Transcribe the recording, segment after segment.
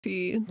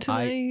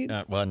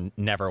tonight. Well,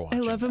 never watch. I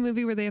love a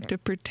movie where they have to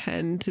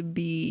pretend to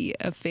be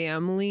a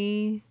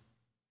family.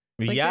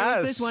 Like, yes.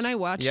 there was this one I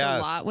watched a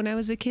lot when I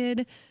was a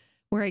kid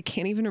where I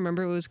can't even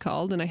remember what it was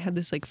called. And I had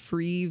this like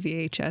free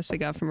VHS I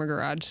got from a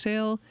garage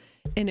sale.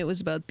 And it was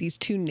about these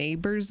two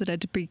neighbors that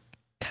had to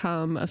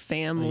become a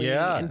family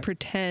and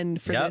pretend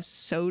for this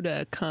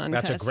soda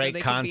contest. That's a great so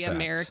they concept. could be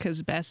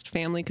America's best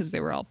family because they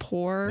were all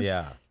poor.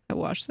 Yeah. I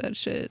watched that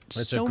shit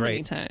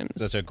many times.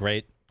 That's a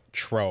great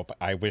trope.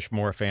 I wish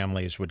more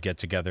families would get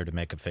together to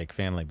make a fake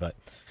family. But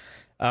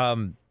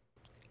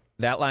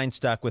that line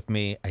stuck with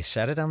me. I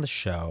said it on the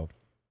show.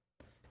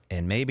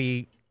 And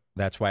maybe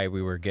that's why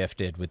we were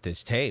gifted with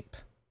this tape.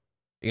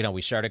 You know,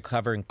 we started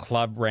covering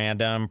Club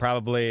Random.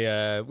 Probably,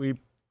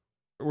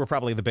 we're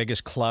probably the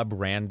biggest Club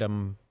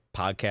Random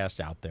podcast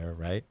out there,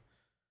 right?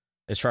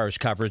 As far as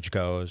coverage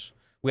goes.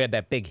 We had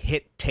that big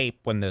hit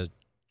tape when the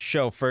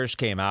show first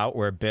came out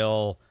where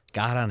Bill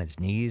got on his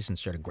knees and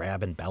started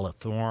grabbing Bella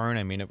Thorne.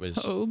 I mean, it was...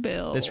 Oh,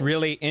 Bill. This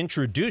really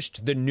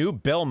introduced the new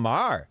Bill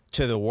Maher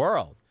to the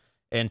world.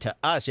 And to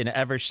us, and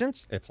ever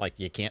since, it's like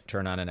you can't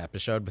turn on an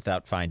episode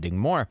without finding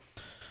more.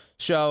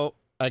 So,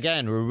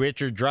 again,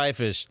 Richard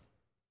Dreyfuss,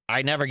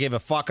 I never gave a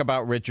fuck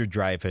about Richard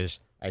Dreyfuss.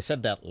 I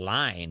said that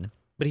line,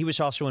 but he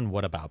was also in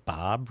What About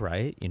Bob,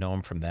 right? You know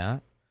him from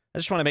that? I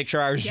just want to make sure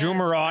our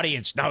Zoomer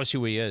audience knows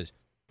who he is.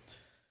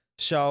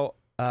 So,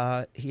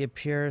 he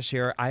appears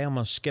here. I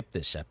almost skipped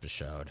this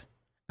episode.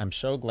 I'm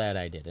so glad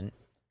I didn't.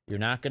 You're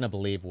not going to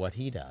believe what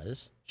he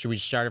does. Should we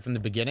start it from the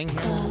beginning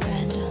here?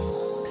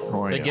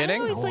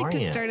 Beginning? I always like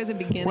to start at the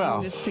beginning.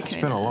 Well, just to it's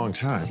been a long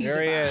time.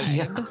 There he is.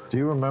 Yeah. Do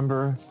you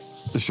remember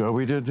the show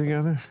we did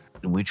together?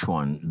 Which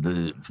one?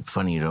 The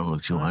Funny You Don't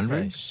Look 200?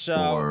 Okay,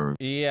 so,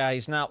 yeah,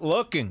 he's not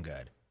looking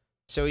good.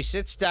 So he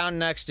sits down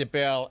next to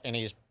Bill, and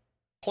he's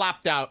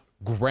plopped out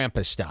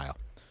grandpa style.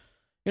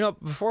 You know,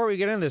 before we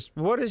get into this,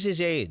 what is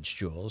his age,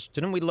 Jules?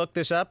 Didn't we look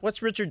this up?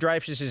 What's Richard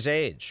Dreyfuss's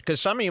age?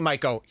 Because some of you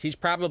might go, he's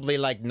probably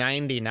like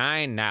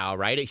 99 now,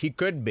 right? He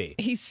could be.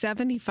 He's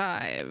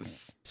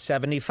 75.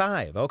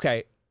 75.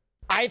 Okay.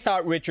 I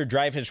thought Richard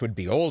Dreyfuss would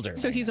be older.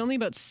 So he's only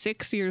about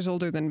 6 years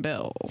older than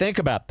Bill. Think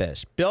about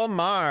this. Bill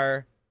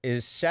Maher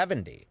is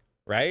 70,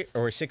 right?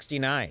 Or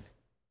 69.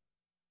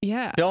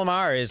 Yeah. Bill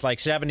Maher is like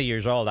 70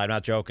 years old. I'm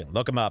not joking.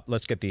 Look him up.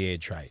 Let's get the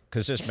age right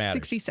because this matters.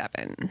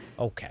 67.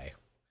 Okay.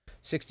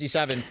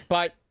 67.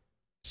 But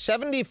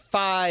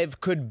 75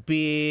 could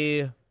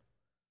be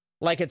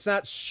like, it's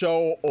not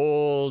so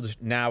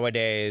old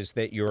nowadays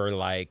that you're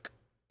like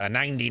a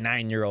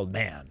 99-year-old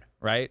man,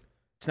 right?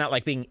 It's not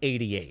like being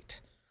 88.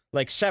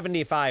 Like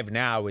 75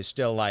 now is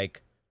still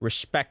like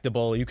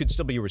respectable. You could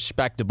still be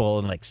respectable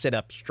and like sit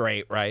up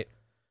straight, right?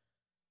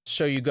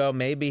 So you go,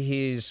 maybe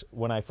he's,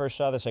 when I first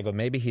saw this, I go,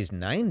 maybe he's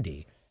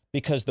 90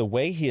 because the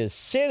way he is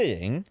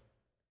sitting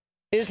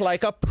is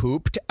like a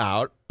pooped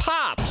out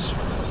Pops.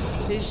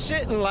 He's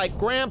sitting like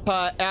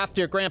Grandpa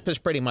after Grandpa's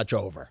pretty much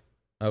over,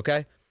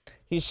 okay?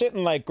 He's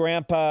sitting like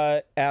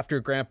Grandpa after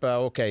Grandpa,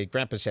 okay,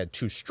 Grandpa's had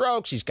 2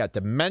 strokes. He's got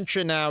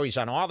dementia now. He's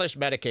on all this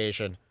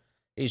medication.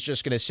 He's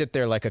just going to sit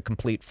there like a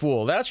complete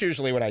fool. That's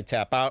usually when I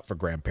tap out for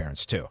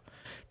grandparents, too,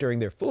 during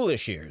their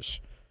foolish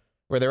years,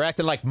 where they're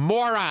acting like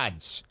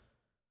morons.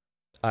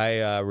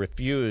 I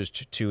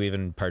refused to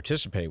even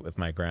participate with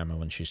my grandma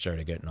when she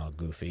started getting all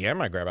goofy. And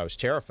my grandma was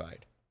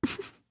terrified.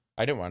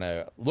 I didn't want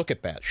to look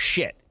at that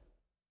shit.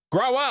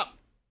 Grow up!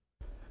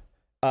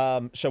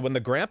 So when the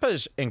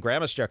grandpas and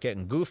grandmas start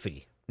getting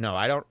goofy, no,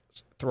 I don't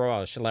throw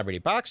out a celebrity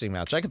boxing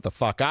match. I get the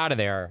fuck out of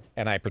there,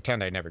 and I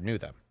pretend I never knew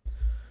them.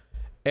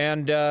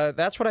 And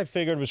that's what I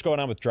figured was going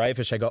on with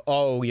Dreyfuss. I go,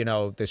 oh, you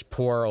know, this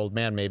poor old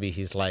man, maybe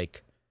he's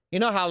like, you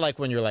know how like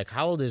when you're like,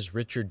 how old is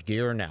Richard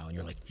Gere now? And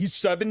you're like, he's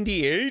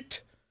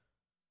 78?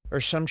 Or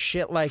some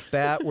shit like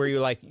that where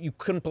you're like, you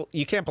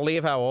can't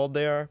believe how old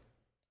they are.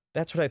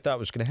 That's what I thought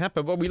was going to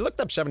happen. But we looked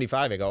up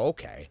 75. I go,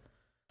 okay.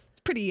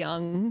 It's pretty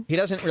young. He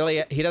doesn't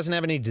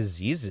have any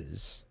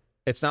diseases.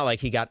 It's not like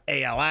he got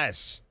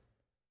ALS.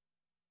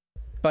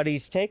 But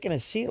he's taking a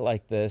seat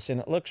like this, and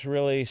it looks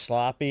really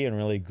sloppy and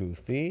really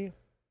goofy.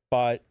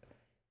 But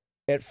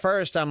at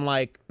first, I'm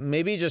like,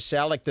 maybe just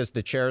sat like this.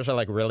 The chairs are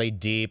like really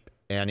deep,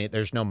 and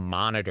there's no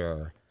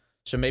monitor.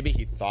 So maybe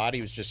he thought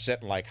he was just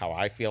sitting like how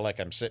I feel like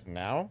I'm sitting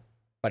now.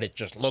 But it's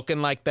just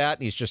looking like that.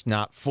 And he's just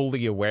not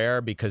fully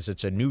aware because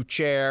it's a new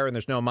chair and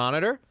there's no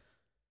monitor.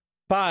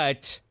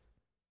 But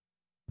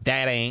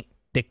that ain't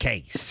the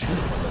case.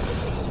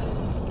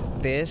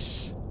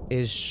 This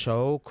is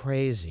so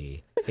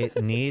crazy.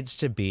 It needs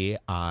to be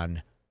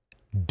on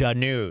the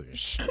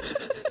news.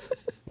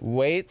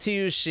 Wait till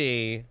you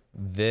see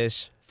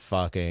this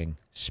fucking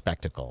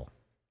spectacle.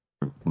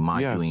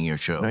 Doing your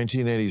show.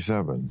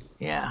 1987.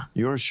 Yeah.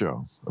 Your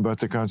show about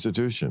the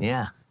Constitution.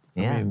 Yeah.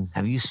 Yeah. I mean,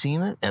 have you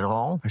seen it at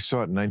all? I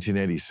saw it in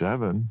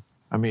 1987.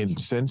 I mean,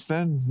 since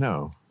then?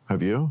 No.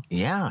 Have you?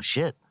 Yeah,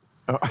 shit.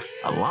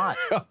 A lot.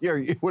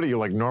 What are you,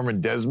 like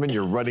Norman Desmond?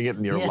 You're running it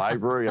in your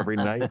library every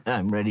night?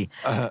 I'm ready.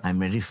 I'm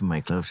ready for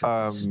my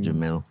close-ups,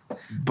 Jamil.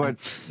 But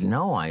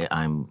no,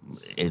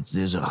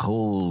 there's a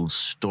whole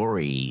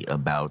story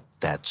about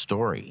that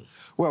story.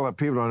 Well,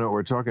 people don't know what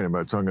we're talking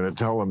about, so I'm going to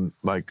tell them,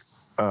 like,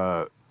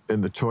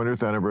 in the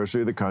 200th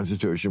anniversary of the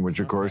Constitution, which,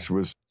 of course,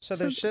 was... So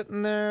they're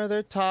sitting there,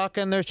 they're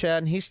talking, they're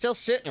chatting. He's still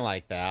sitting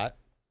like that.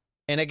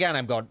 And again,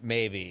 I'm going,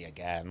 maybe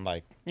again,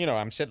 like, you know,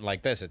 I'm sitting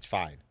like this, it's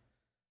fine.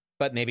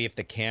 But maybe if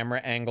the camera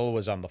angle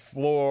was on the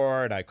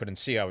floor and I couldn't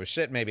see how I was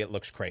sitting, maybe it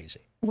looks crazy.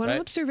 One right?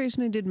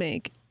 observation I did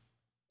make,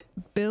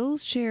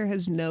 Bill's chair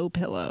has no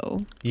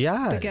pillow.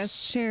 Yes. The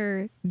guest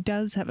chair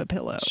does have a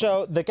pillow.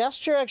 So the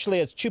guest chair actually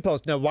has 2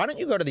 pillows. Now, why don't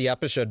you go to the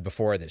episode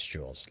before this,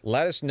 Jules?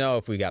 Let us know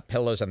if we got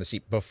pillows on the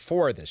seat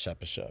before this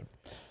episode.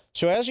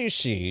 So as you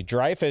see,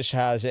 Dreyfuss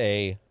has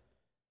a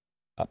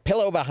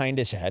pillow behind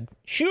his head.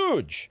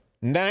 Huge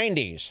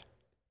 90s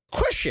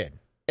cushion.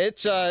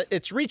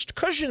 It's reached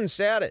cushion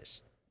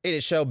status. It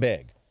is so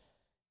big.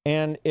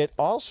 And it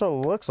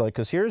also looks like,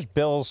 because here's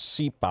Bill's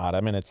seat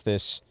bottom, and it's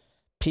this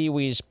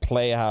Pee-wee's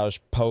Playhouse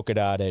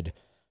polka-dotted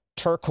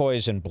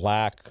turquoise and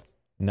black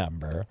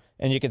number.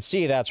 And you can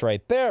see that's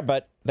right there,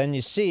 but then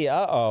you see,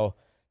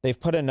 they've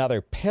put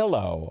another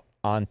pillow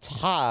on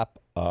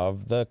top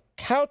of the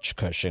couch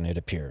cushion, it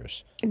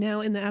appears.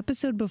 Now, in the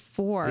episode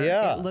before,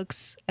 it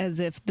looks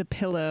as if the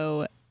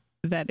pillow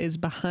that is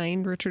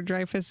behind Richard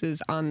Dreyfuss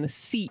is on the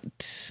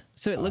seat.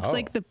 So it looks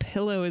like the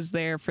pillow is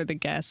there for the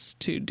guests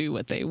to do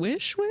what they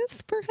wish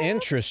with, perhaps?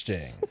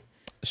 Interesting.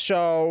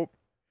 So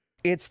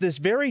it's this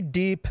very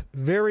deep,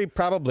 very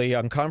probably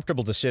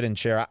uncomfortable to sit in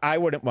chair. I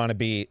wouldn't want to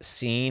be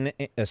seen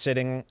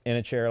sitting in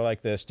a chair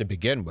like this to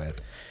begin with.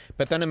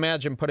 But then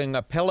imagine putting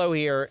a pillow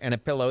here and a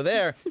pillow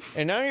there,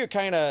 and now you're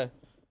kind of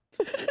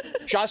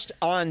just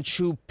on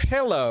 2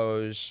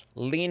 pillows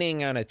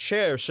leaning on a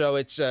chair. So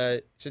it's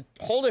a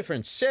whole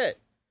different sit.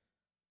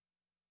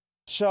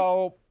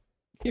 So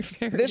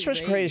this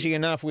was crazy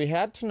enough. We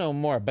had to know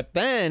more, but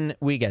then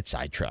we get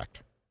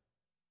sidetracked.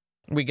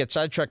 We get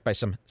sidetracked by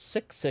some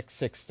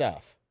 666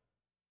 stuff.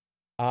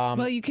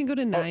 Well, you can go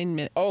to 9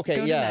 minutes. Okay,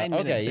 go yeah. To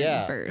 9 minutes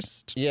yeah.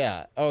 first.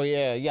 Yeah. Oh,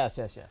 yeah. Yes.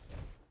 So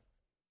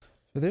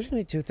there's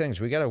going to be 2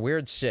 things. We got a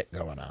weird sit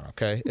going on,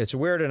 okay? It's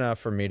weird enough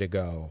for me to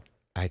go,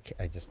 I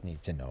just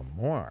need to know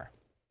more.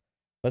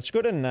 Let's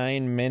go to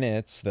 9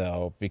 minutes,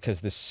 though,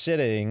 because the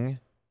sitting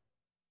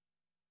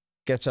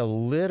gets a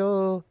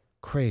little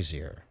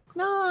crazier.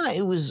 No,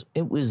 it was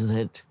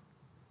that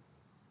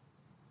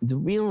the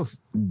real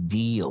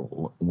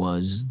deal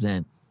was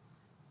that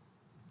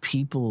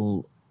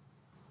people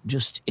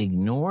just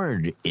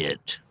ignored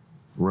it.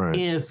 Right.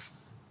 If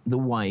the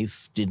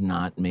wife did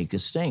not make a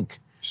stink.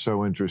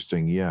 So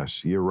interesting.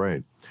 Yes, you're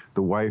right.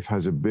 The wife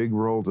has a big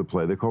role to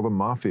play. They call them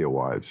mafia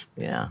wives.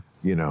 Yeah.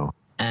 You know.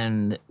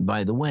 And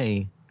by the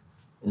way,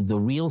 the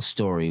real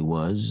story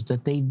was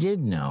that they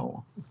did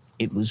know.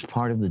 It was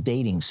part of the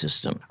dating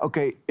system.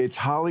 Okay, it's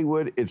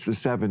Hollywood. It's the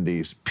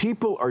 70s.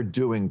 People are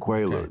doing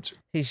Quaaludes.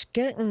 Okay. He's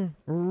getting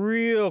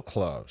real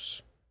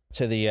close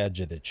to the edge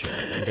of the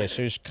chair. Okay,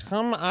 so he's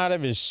come out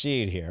of his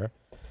seat here.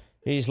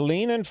 He's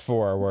leaning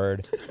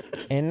forward,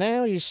 and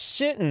now he's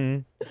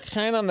sitting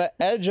kind of on the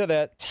edge of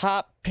that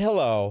top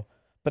pillow,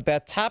 but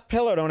that top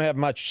pillow don't have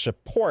much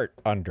support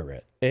under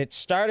it. It's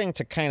starting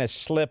to kind of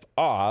slip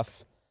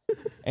off,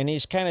 and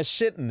he's kind of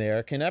sitting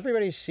there. Can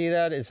everybody see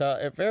that? It's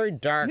very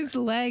dark. His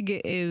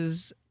leg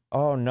is...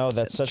 Oh, no,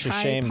 that's such a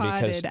shame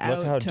because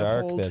look how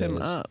dark that is.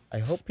 Up. I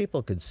hope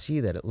people could see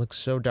that. It looks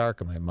so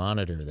dark on my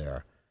monitor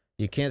there.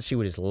 You can't see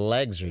what his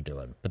legs are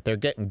doing, but they're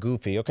getting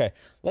goofy. Okay,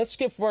 let's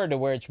skip forward to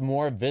where it's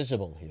more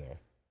visible here.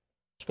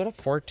 Let's go to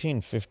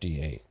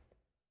 1458.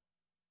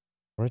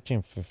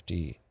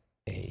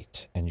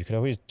 1458. And you could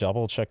always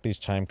double check these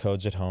time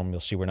codes at home.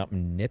 You'll see we're not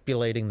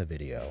manipulating the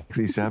video.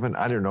 67?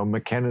 I don't know.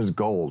 McKenna's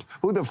Gold.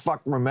 Who the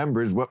fuck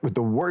remembers what was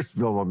the worst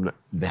film of...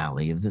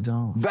 Valley of the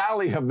Dolls.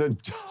 Valley of the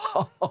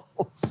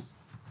Dolls.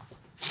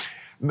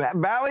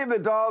 Valley of the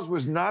Dolls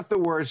was not the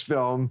worst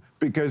film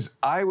because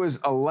I was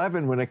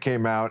 11 when it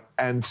came out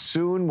and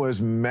soon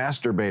was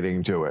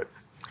masturbating to it.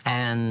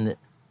 And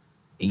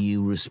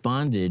you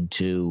responded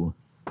to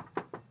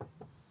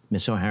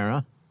Miss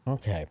O'Hara?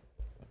 Okay.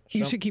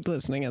 You should keep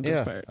listening at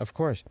this part. Of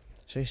course.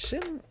 So he's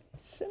sitting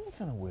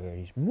kind of weird.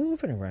 He's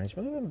moving around. He's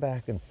moving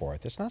back and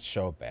forth. It's not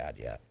so bad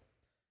yet.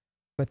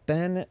 But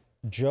then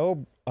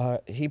Joe,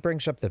 he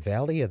brings up the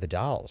Valley of the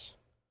Dolls.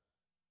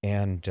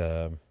 And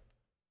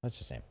what's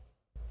his name?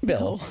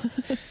 Bill.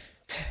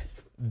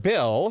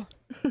 Bill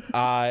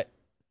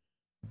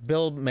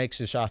makes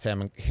this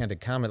offhanded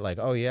comment like,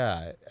 oh,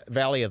 yeah,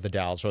 Valley of the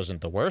Dolls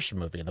wasn't the worst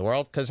movie in the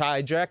world because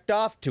I jacked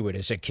off to it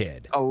as a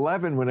kid.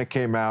 11 when it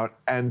came out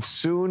and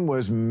soon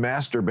was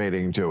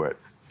masturbating to it.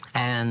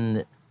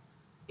 And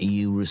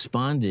you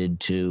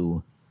responded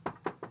to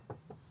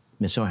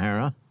Miss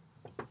O'Hara?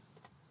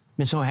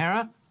 Miss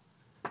O'Hara?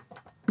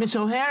 Miss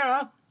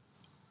O'Hara?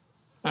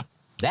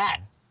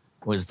 That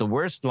was the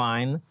worst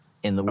line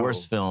in the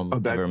worst film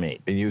ever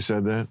made. And you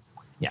said that?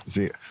 Yeah.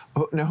 See,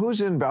 now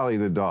who's in Valley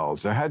of the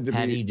Dolls? There had to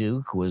Patty be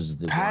Duke was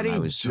the Patty one I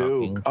was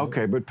talking Duke. to.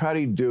 Okay, but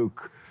Patty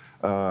Duke,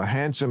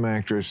 handsome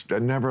actress,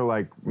 never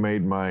like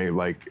made my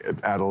like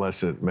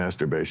adolescent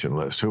masturbation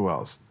list. Who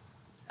else?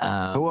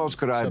 Who else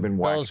could I have been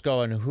whacking? Bill's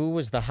going, who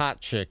was the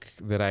hot chick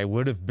that I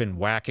would have been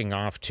whacking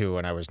off to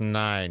when I was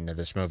 9 in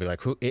this movie?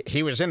 Like,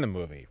 he was in the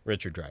movie,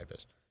 Richard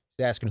Dreyfuss.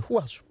 He's asking, who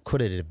else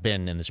could it have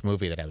been in this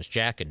movie that I was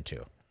jacking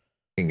to?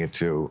 It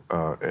to.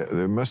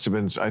 There must have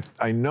been.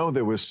 I know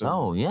there was some.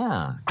 Oh,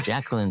 yeah.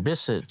 Jacqueline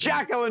Bisset.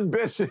 Jacqueline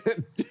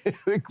Bisset.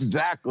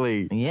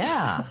 Exactly.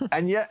 Yeah.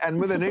 And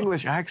with an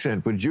English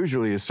accent, which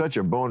usually is such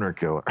a boner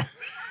killer.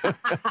 So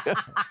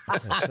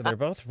they're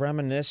both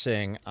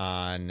reminiscing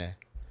on,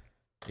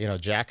 you know,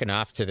 jacking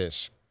off to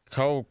this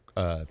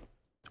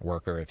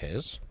co-worker of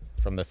his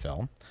from the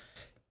film.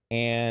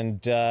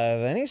 And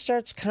then he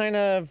starts kind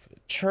of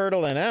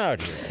chortling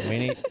out here. I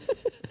mean,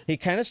 he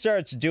kind of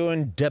starts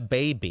doing da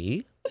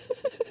baby,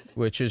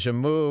 which is a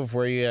move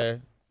where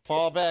you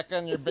fall back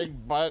on your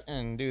big butt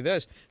and do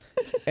this.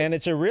 And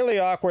it's a really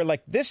awkward,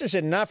 like, this is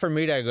enough for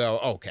me to go,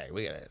 okay,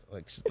 we gotta,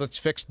 like, let's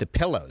fix the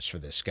pillows for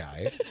this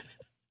guy.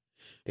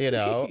 You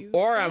know,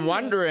 or I'm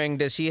wondering,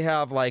 does he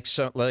have like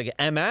some like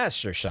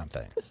MS or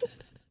something?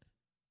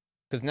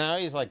 Because now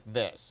he's like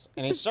this,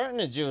 and he's starting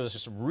to do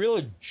this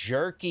really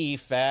jerky,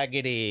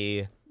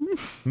 faggoty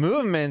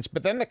movements.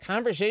 But then the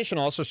conversation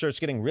also starts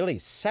getting really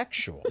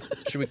sexual.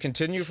 Should we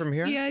continue from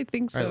here? Yeah, I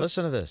think so. All right,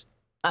 listen to this.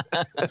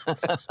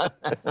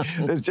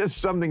 There's just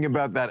something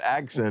about that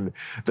accent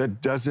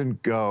that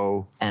doesn't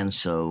go. And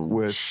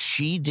so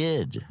she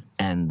did,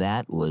 and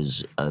that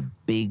was a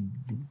big,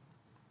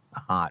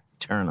 hot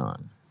turn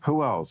on.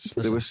 Who else?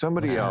 There was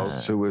somebody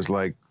else who was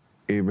like,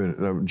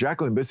 even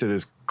Jacqueline Bisset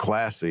is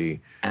classy.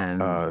 And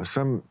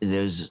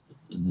there's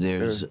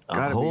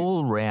a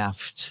whole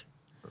raft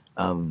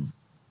of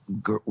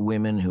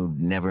women who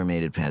never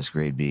made it past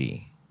grade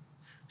B.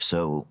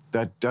 So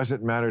that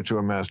doesn't matter to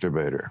a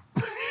masturbator.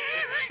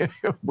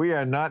 We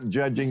are not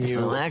judging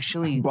you. Well,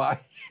 actually,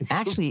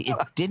 it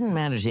didn't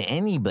matter to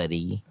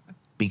anybody.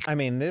 I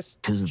mean, this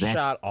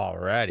shot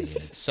already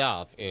in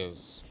itself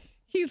is...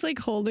 He's like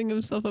holding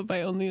himself up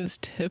by only his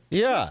tip.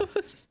 Yeah.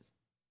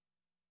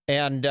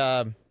 And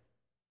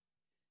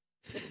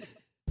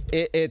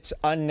it's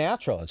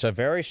unnatural. It's a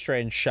very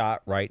strange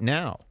shot right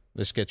now.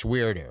 This gets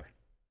weirder.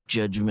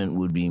 Judgment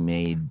would be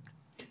made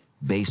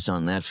based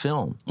on that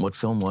film. What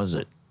film was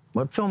it?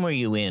 What film were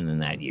you in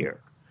that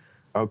year?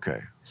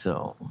 Okay.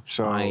 So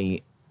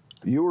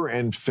you were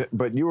in,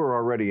 but you were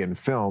already in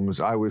films.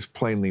 I was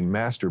plainly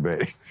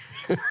masturbating.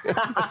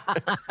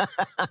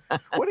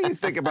 What do you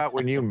think about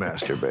when you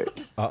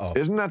masturbate? Uh-oh.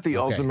 Isn't that the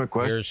ultimate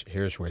question?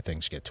 Here's where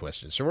things get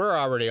twisted. So we're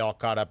already all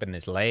caught up in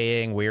this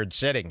laying, weird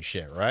sitting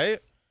shit, right?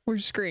 We're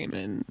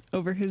screaming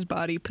over his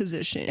body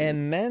position.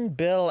 And then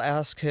Bill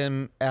asks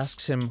him,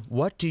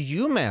 what do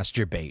you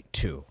masturbate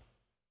to?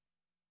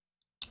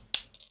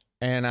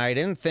 And I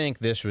didn't think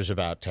this was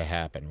about to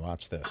happen.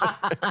 Watch this.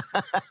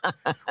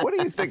 What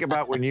do you think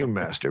about when you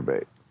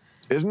masturbate?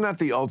 Isn't that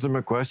the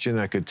ultimate question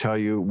that could tell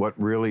you what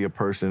really a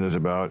person is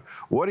about?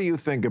 What do you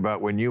think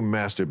about when you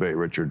masturbate,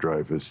 Richard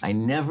Dreyfuss? I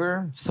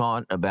never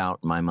thought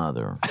about my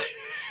mother.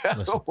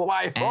 Well,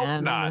 I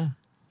hope not.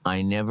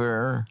 I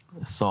never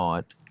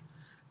thought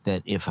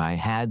that if I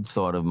had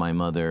thought of my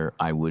mother,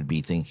 I would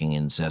be thinking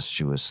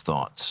incestuous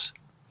thoughts.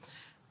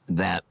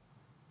 That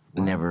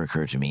never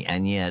occurred to me.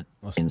 And yet,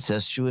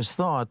 incestuous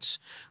thoughts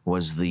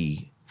was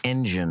the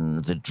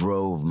engine that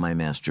drove my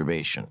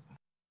masturbation.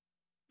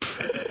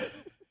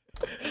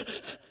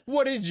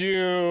 What did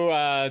you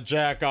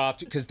jack off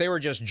to? Because they were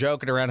just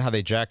joking around how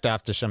they jacked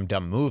off to some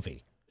dumb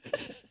movie.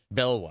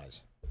 Bill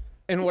was.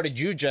 And what did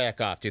you jack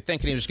off to?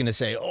 Thinking he was going to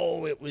say,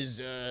 oh, it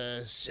was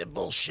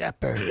Sybil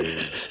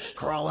Shepherd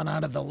crawling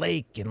out of the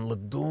lake in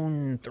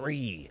Lagoon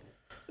 3.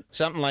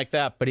 Something like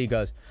that. But he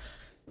goes,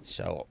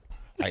 so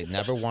I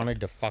never wanted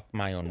to fuck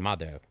my own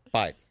mother,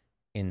 but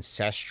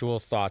incestual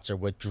thoughts are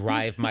what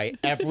drive my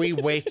every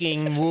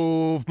waking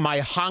move, my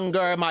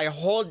hunger, my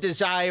whole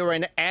desire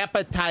and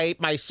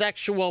appetite, my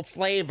sexual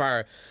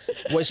flavor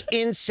was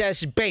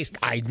incest-based.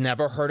 I'd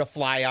never hurt a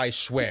fly, I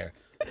swear.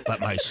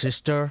 But my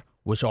sister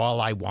was all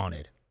I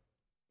wanted.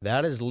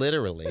 That is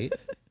literally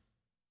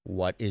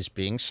what is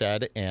being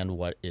said and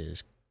what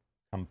is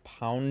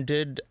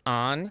compounded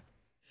on.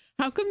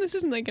 How come this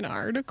isn't like an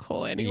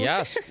article anyway?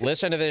 Yes,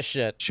 listen to this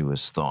shit.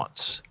 Incestuous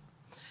thoughts.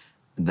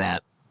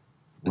 That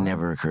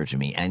never occurred to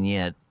me. And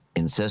yet,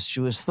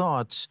 incestuous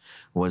thoughts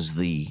was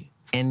the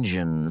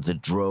engine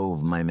that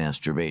drove my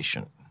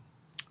masturbation.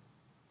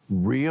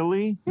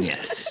 Really?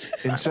 Yes.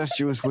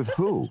 Incestuous with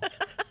who?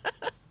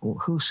 Well,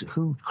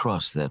 who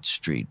crossed that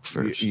street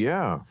first?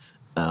 Yeah.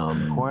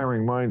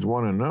 Inquiring minds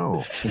want to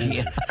know.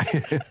 Yeah.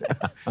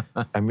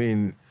 I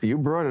mean, you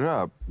brought it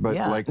up, but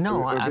Yeah, like,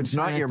 no, if I'm it's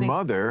not trying to your think.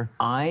 mother,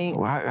 I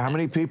how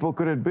many people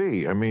could it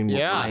be? I mean,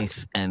 Yeah.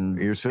 and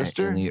Your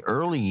sister? in the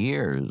early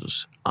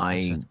years,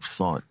 I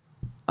thought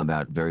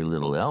about very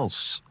little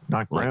else.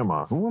 Not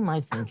grandma. Who am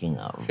I thinking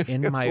of?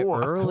 In my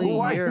early Who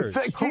are you years,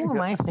 thinking Who am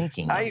of? I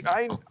thinking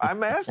of?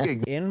 I'm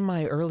asking. in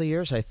my early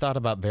years, I thought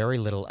about very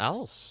little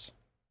else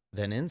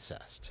than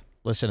incest.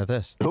 Listen to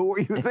this. Who are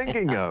you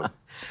thinking of?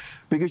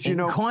 Because, you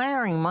know,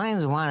 Inquiring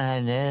minds want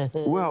to know.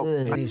 well,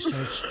 And he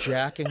starts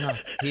jacking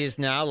off. He is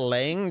now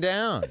laying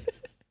down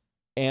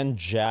and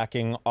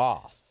jacking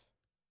off.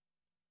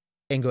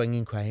 And going,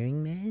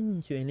 inquiring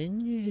minds. who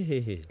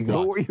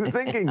are you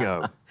thinking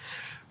of?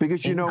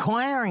 Because, you know,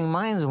 Inquiring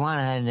minds want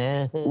to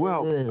know.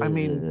 well, I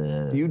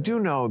mean, you do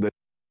know that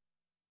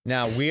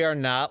Now, we are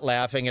not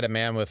laughing at a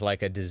man with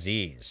like a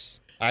disease.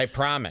 I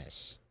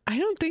promise. I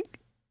don't think.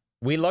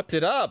 We looked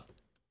it up.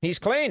 He's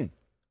clean.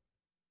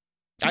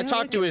 I Yeah,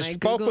 talked to look at his, my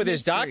spoke Google with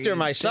his doctor history.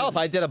 myself.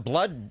 I did a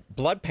blood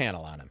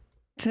panel on him.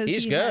 Says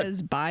He's he good.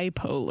 has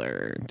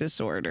bipolar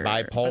disorder.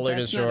 Bipolar but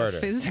that's not a disorder.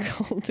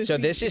 physical disease. So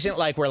this isn't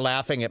like we're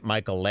laughing at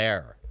Michael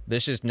Lair.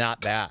 This is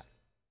not that.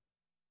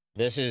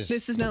 This is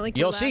not like we're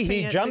you'll see laughing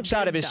he at jumps the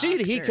out of good his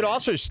seat. He could doctor.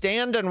 also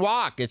stand and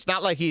walk. It's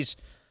not like he's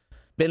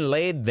been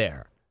laid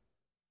there.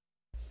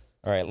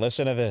 All right,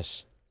 listen to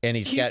this. And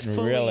he's getting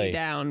fully really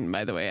down,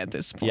 by the way, at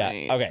this point.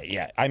 Yeah. Okay.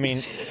 Yeah. I mean,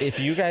 if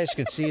you guys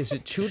could see, is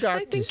it too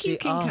dark I to think see? you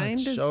can Oh, kind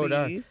it's of so see.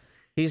 dark.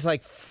 He's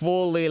like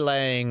fully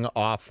laying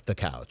off the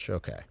couch.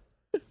 Okay.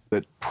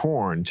 that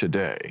porn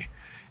today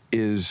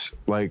is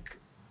like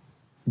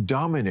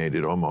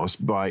dominated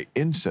almost by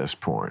incest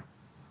porn.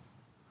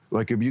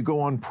 Like if you go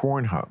on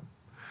Pornhub,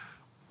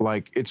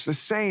 like it's the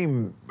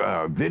same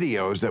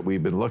videos that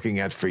we've been looking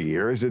at for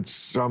years. It's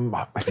some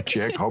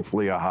chick,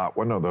 hopefully a hot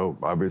one, although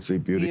obviously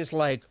beauty. He's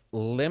like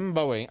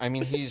limboing. I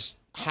mean,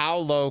 how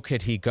low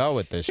could he go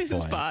at this His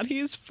point? body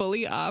is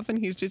fully off, and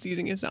he's just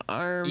using his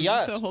arm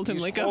Yes, to hold him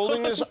he's like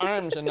holding a his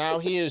arms, and now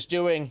he is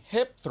doing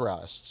hip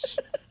thrusts.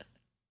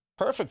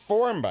 Perfect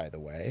form, by the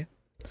way.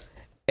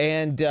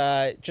 And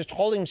just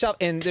holding himself.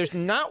 And there's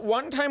not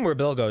one time where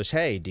Bill goes,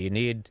 "Hey, do you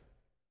need?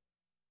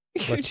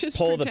 You're Let's just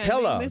pull the pretending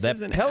pillow. this That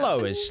isn't pillow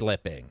happening. is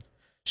slipping."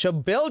 So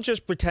Bill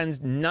just pretends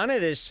none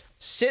of this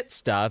sit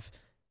stuff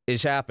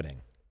is happening.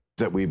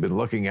 That we've been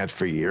looking at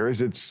for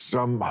years. It's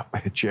some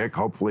chick,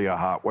 hopefully a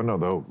hot one,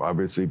 although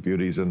obviously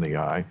beauty's in the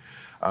eye.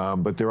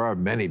 But there are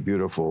many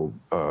beautiful,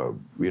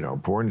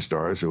 porn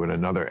stars who in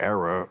another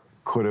era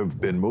could have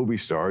been movie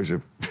stars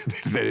if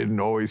they didn't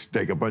always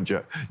take a bunch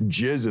of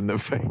jizz in the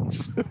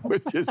face,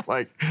 which is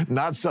like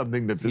not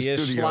something that the He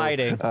is studio,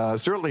 sliding.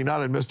 certainly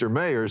not in Mr.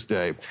 Mayor's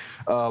day,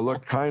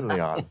 looked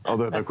kindly on.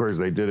 Although, of course,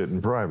 they did it in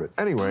private.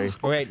 Anyway.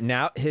 Wait,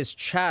 now his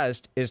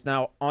chest is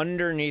now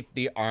underneath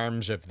the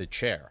arms of the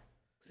chair.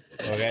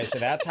 Okay, so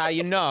that's how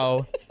you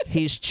know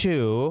he's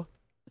too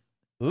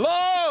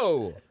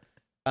low.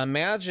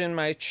 Imagine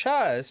my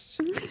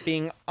chest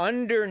being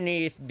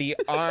underneath the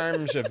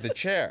arms of the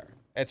chair.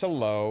 It's a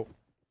low.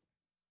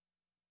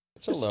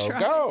 It's a Just low try,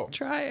 go.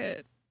 Try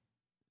it.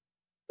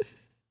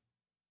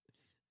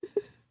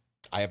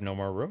 I have no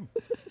more room.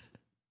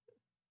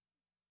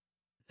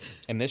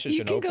 And this is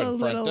You an can open go a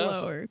front little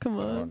desk. lower. Come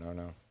on.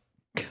 No.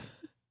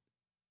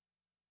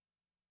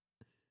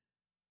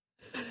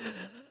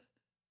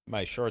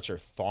 My shorts are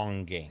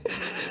thonging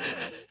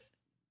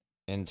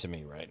into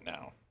me right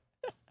now.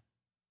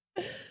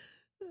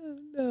 Oh,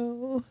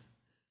 no.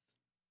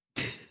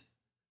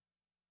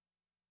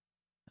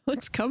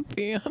 Looks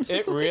comfy on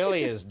It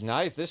really is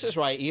nice. This is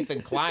why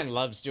Ethan Klein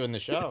loves doing the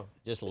show.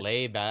 Just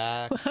lay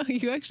back, Wow,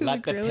 you actually let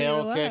look the really pill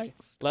relaxed. kick,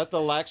 let the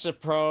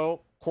Lexapro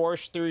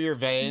course through your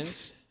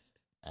veins.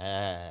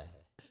 Stupid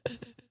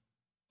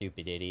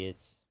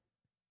idiots.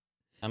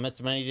 How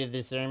much money did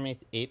this earn me?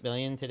 8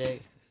 billion today?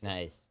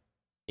 Nice.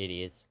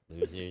 Idiots,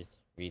 losers,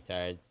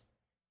 retards,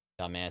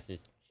 dumbasses.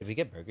 Should we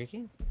get Burger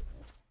King?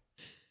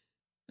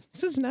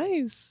 This is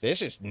nice.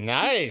 This is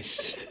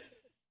nice.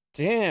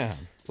 Damn.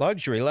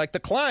 Luxury like the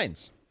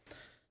Kleins.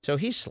 So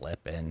he's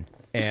slipping.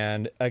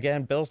 And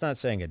again, Bill's not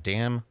saying a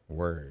damn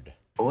word.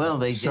 Well,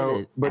 they So,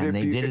 did it, but and if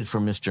they you- did it for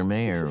Mr.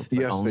 Mayor, but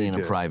Yes, only they in a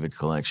did. private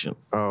collection.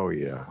 Oh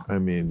yeah, I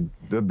mean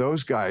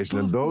those guys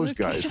were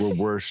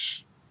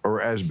worse or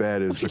as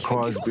bad as the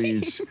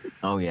Cosbys.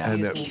 Oh yeah,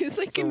 And He's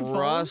like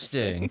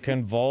Thrusting,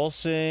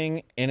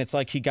 convulsing, and it's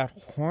like he got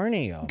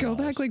horny almost. Go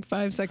back like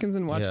 5 seconds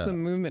and watch Yeah. the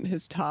movement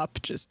his top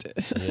just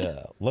did.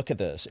 Yeah, look at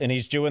this. And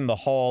he's doing the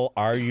whole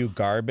 "Are you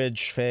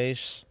garbage"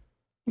 face.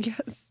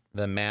 Yes.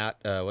 The Matt,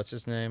 what's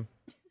his name?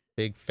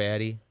 Big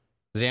Fatty.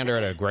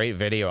 Xander had a great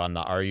video on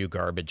the "Are you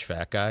garbage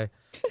fat guy."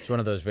 It's one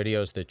of those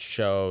videos that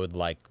showed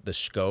like the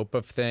scope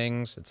of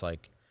things. It's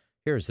like,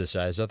 here's the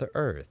size of the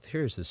Earth.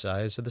 Here's the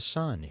size of the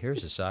sun.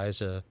 Here's the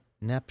size of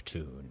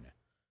Neptune.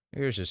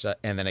 Here's the size,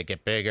 and then it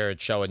get bigger.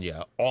 It's showing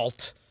you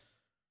alt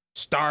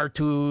star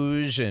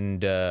twos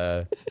and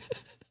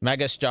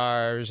mega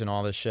stars and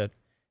all this shit.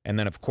 And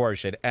then of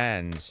course it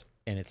ends,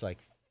 and it's like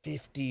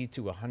 50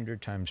 to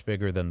 100 times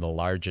bigger than the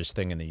largest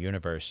thing in the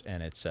universe,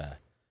 and it's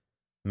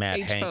Matt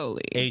H.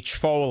 Foley. H.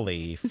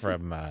 Foley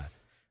from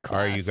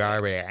Are You Classic.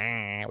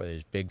 Garbage? With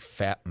his big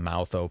fat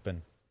mouth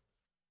open.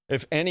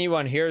 If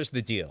anyone, here's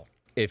the deal.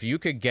 If you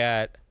could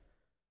get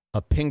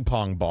a ping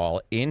pong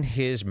ball in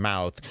his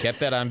mouth. Get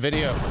that on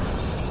video.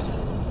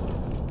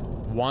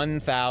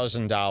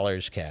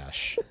 $1,000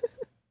 cash.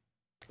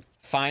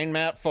 Find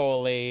Matt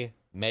Foley,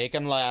 make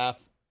him laugh.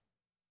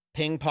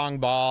 Ping pong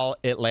ball,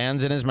 it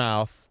lands in his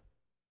mouth.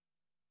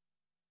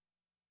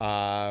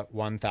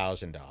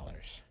 $1,000.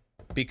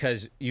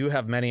 Because you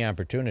have many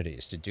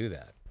opportunities to do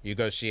that. You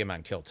go see him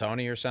on Kill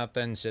Tony or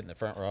something, sit in the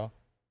front row.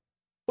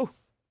 Ooh,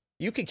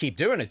 you can keep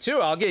doing it too.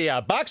 I'll give you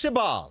a box of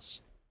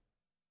balls.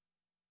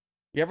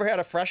 You ever had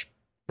a fresh,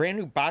 brand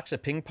new box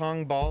of ping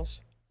pong balls?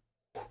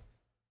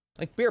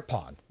 Like beer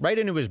pong, right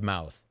into his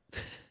mouth.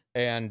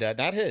 And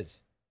not his.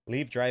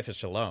 Leave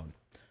Dreyfuss alone.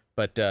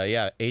 But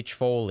yeah, H.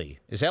 Foley.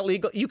 Is that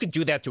legal? You could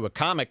do that to a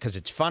comic because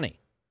it's funny.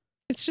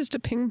 It's just a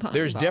ping pong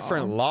There's ball.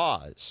 different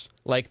laws.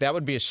 Like, that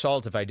would be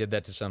assault if I did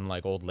that to some,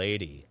 like, old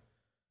lady.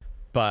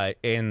 But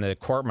in the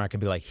courtroom, I could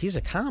be like, he's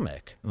a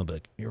comic. And they'll be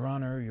like, Your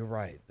Honor, you're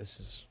right. This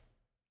is...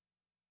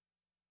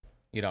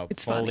 You know,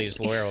 It's Foley's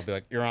funny. lawyer will be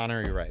like, Your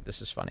Honor, you're right.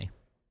 This is funny.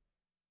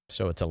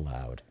 So it's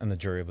allowed. And the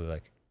jury will be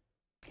like,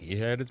 he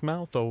had his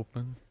mouth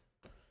open.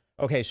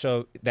 Okay,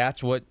 so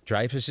that's what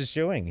Dreyfuss is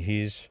doing.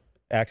 He's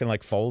acting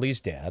like Foley's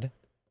dad.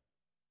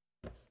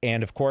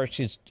 And, of course,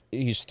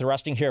 he's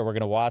thrusting here. We're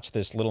going to watch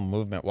this little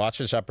movement. Watch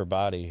his upper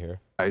body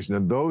here. Now,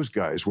 those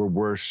guys were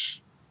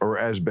worse or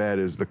as bad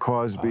as the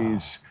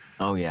Cosbys.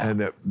 Oh, yeah. And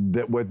that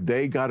what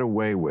they got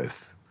away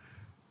with,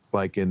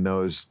 like in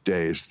those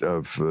days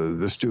of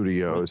the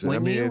studios. When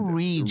and, I mean, you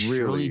read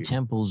Shirley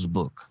Temple's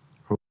book.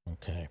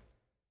 Okay.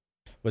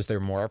 Was there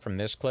more from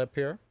this clip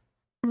here?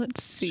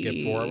 Let's see.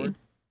 Skip forward.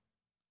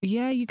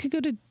 Yeah, you could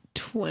go to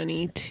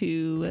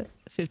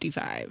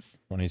 22:55.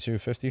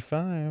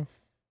 22:55.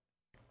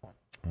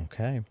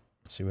 Okay.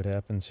 Let's see what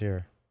happens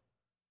here.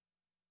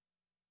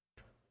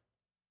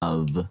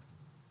 Of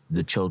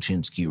the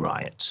Cholchinsky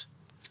riots.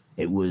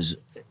 It was,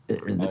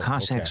 the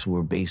Cossacks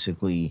were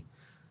basically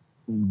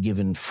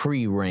given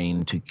free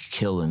rein to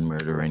kill and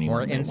murder anyone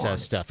More they incest wanted.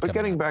 stuff. But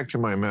getting back to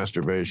my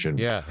masturbation.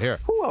 Yeah, here.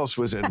 Who else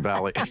was in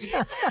Valley?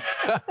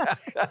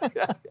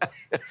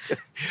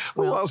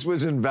 Who else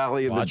was in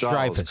Valley of the Watch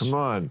Dolls? Dreyfuss. Come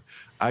on.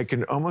 I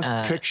can almost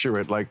picture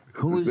it like...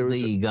 Who was there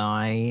the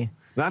guy?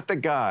 Not the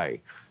guy.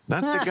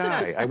 Not the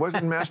guy. I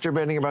wasn't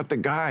masturbating about the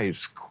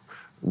guys,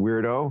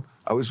 weirdo.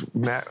 I was...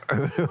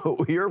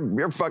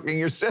 You're fucking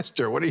your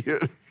sister. What are you...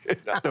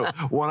 Not the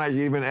one I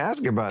even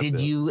ask about Did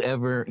this. you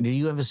have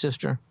a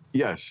sister?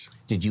 Yes.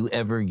 Did you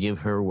ever give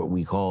her what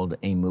we called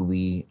a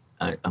movie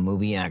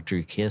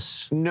actor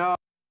kiss? No.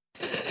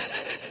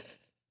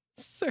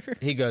 Sir.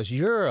 He goes,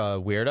 you're a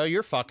weirdo.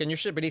 You're fucking your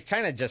shit. But he's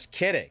kind of just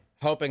kidding,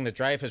 hoping that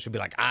Dreyfuss would be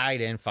like, I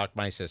didn't fuck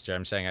my sister.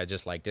 I'm saying I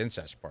just liked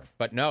incest porn.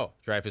 But no,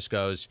 Dreyfuss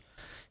goes,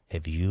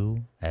 have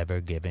you ever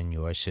given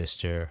your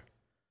sister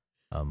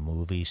a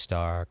movie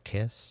star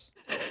kiss?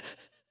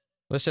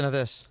 Listen to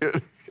this.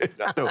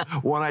 Not the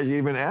one I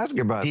even ask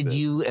about Did this.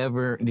 you have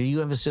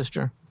a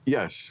sister?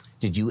 Yes.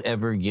 Did you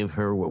ever give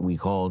her what we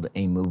called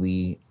a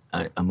movie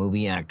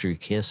actor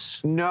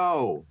kiss?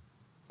 No.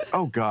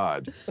 Oh,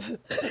 God.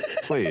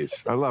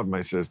 Please. I love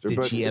my sister. Did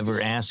but she ever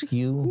ask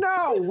you?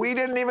 No, we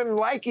didn't even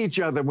like each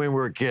other when we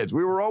were kids.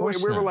 We were always,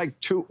 course we were not. like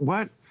two,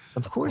 what?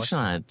 Of course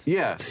not.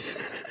 Yes.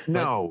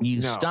 No.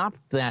 You no. stopped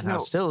that No,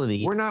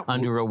 hostility we're not-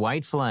 under a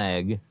white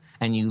flag,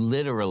 and you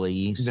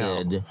literally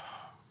said,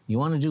 you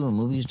want to do a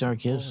movie star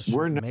kiss?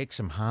 We're not. Makes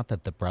him hot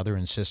that the brother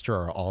and sister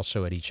are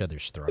also at each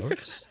other's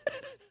throats.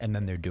 And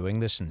then they're doing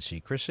this in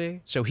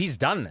secrecy. So he's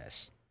done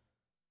this.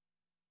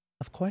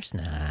 Of course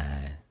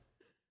not.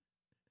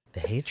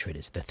 The hatred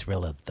is the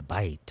thrill of the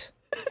bite.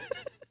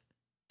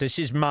 Does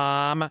his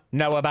mom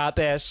know about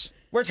this?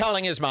 We're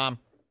telling his mom.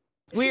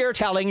 We're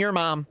telling your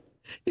mom.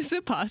 Is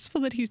it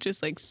possible that he's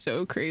just like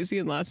so crazy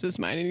and lost his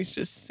mind and he's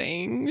just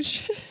saying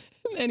shit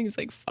and he's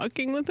like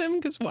fucking with him?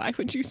 Because why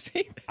would you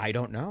say that? I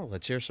don't know.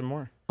 Let's hear some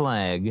more.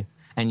 Flag,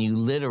 and you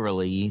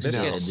literally This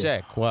said, gets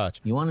sick.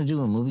 Watch. you want to do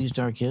a movie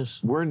star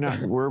kiss? We're not.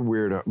 We're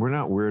weirdo. We're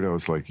not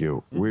weirdos like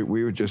you. We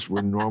were just.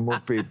 We're normal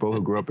people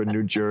who grew up in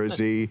New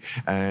Jersey,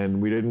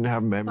 and we didn't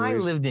have I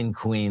memories. lived in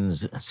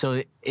Queens,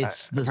 so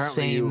it's the apparently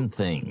same you-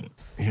 thing.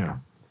 Yeah.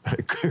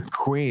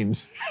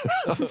 Queens.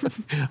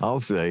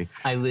 I'll say.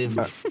 I lived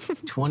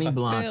 20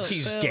 blocks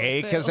He's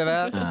gay 'cause of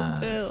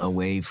that?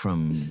 away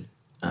from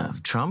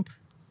Trump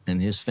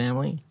and his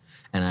family,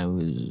 and I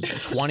was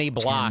 20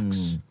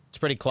 blocks. 10, It's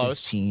pretty close.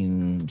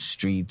 15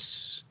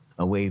 streets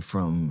away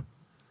from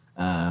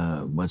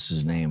what's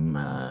his name?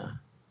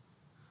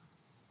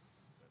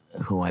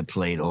 Who I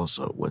played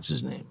also. What's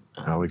his name?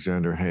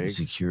 Alexander Haig.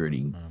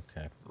 Security.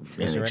 Okay.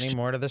 Is there any it's-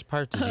 more to this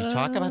part? Does he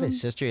talk about his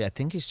sister? I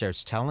think he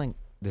starts telling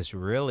this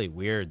really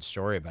weird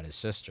story about his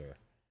sister.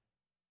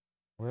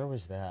 Where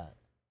was that?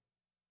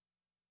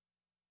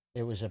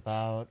 It was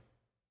about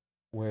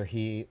where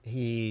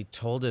he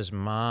told his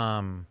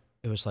mom,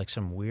 it was like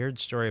some weird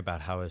story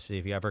about how if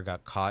he ever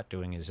got caught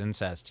doing his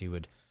incest, he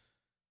would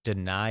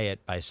deny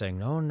it by saying,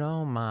 no,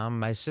 Mom,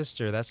 my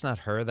sister, that's not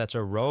her. That's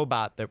a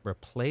robot that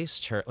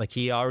replaced her. Like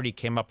he already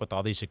came up with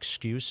all these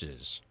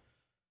excuses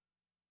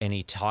and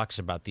he talks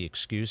about the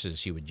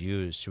excuses he would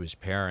use to his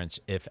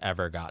parents if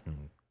ever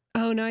gotten.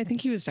 Oh no, I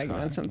think he was talking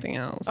about something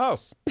else. Oh,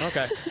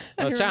 okay.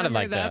 Well, it sounded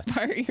like that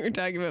part you were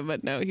talking about,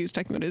 but no, he was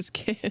talking about his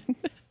kid.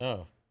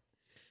 Oh.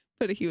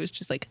 But he was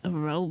just like, a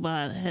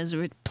robot has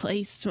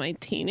replaced my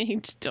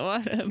teenage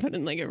daughter, but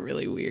in like a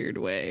really weird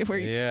way where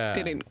you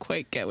didn't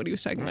quite get what he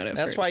was talking about at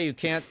That's first. why you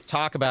can't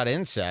talk about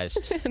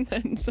incest and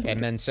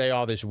then say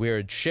all this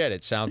weird shit.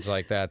 It sounds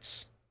like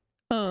that's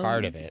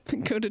part of it.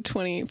 Go to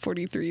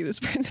 2843. This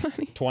part's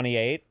funny.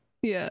 28?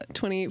 Yeah,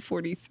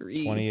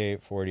 2843.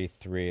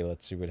 2843.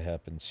 Let's see what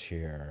happens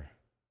here.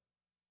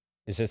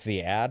 Is this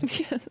the ad?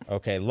 Yes.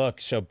 Okay,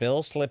 look. So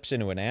Bill slips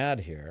into an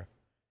ad here.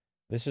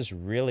 This is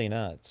really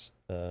nuts.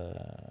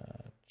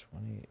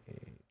 28,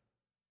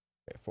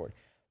 40.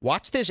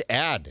 Watch this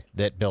ad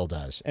that Bill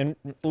does. And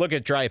look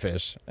at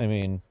Dreyfuss. I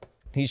mean,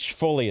 he's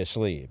fully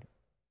asleep.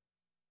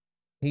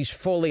 He's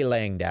fully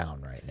laying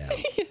down right now.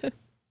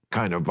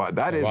 Kind of,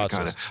 that is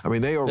kind of. I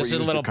mean, they overuse this is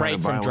a little the kind break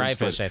of from violence,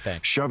 Dreyfuss, but I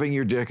think. Shoving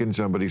your dick in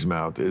somebody's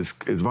mouth is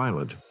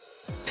violent.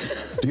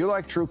 Do you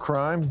like true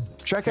crime?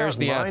 Check out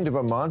Mind of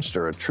a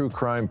Monster, a true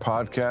crime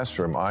podcast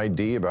from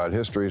ID about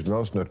history's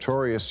most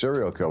notorious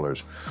serial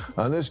killers.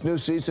 On this new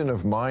season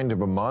of Mind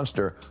of a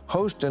Monster,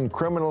 host and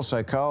criminal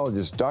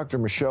psychologist Dr.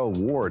 Michelle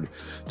Ward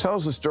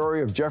tells the story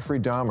of Jeffrey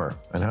Dahmer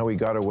and how he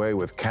got away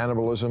with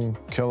cannibalism,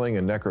 killing,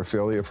 and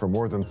necrophilia for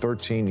more than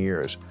 13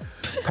 years.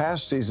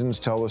 Past seasons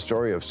tell the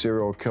story of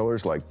serial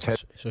killers like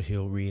Ted. So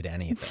he'll read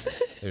anything.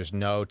 There's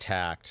no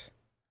tact.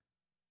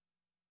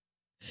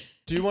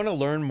 Do you want to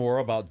learn more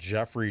about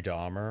Jeffrey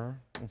Dahmer?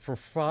 For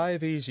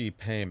 5 easy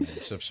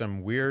payments of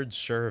some weird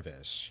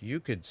service, you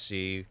could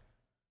see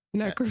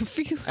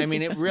necrophilia. I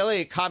mean, it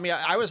really caught me.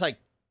 I was like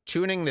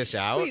tuning this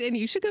out. Wait, and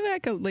you should go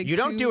back like you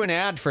don't do an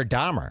ad for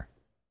Dahmer.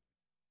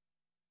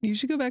 You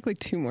should go back like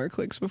 2 more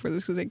clicks before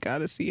this because I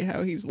gotta see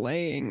how he's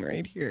laying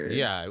right here.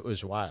 Yeah, it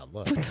was wild.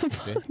 Look, what the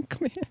see?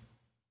 fuck, man?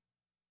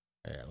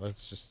 Yeah,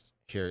 let's just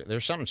hear.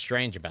 There's something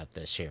strange about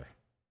this here.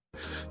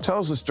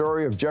 Tells the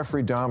story of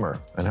Jeffrey Dahmer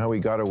and how he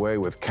got away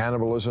with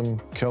cannibalism,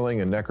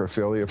 killing, and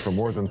necrophilia for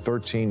more than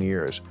 13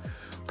 years.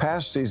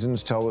 Past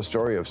seasons tell the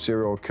story of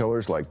serial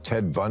killers like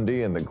Ted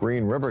Bundy and the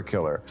Green River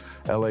Killer,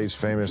 LA's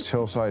famous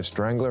Hillside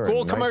Strangler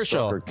and Night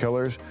Stalker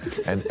killers,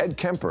 and Ed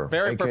Kemper,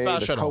 Very aka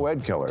the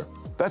Co-Ed Killer.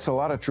 That's a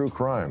lot of true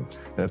crime,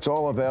 and it's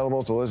all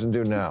available to listen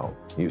to now,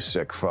 you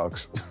sick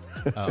fucks.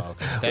 Oh,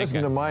 okay.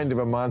 Listen to Mind of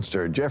a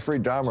Monster, Jeffrey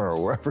Dahmer,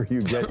 or wherever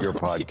you get your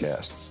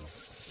podcasts.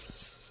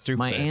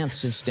 My aunt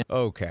sits down.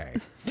 Okay.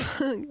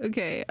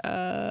 Okay.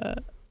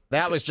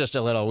 That was just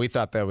a little. We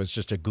thought that was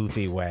just a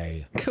goofy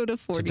way go to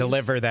 40s. to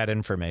deliver that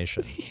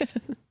information. Yeah.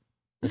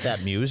 With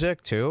that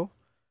music too.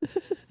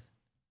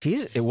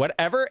 He's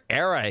whatever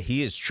era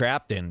he is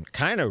trapped in,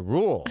 kind of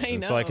rules.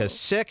 It's like a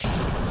sick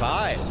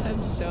vibe.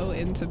 I'm so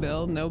into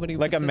Bill. Nobody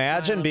like puts a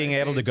imagine smile being on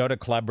their able to face. go to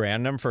Club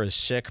Random for a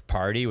sick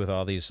party with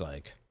all these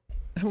like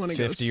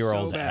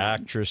 50-year-old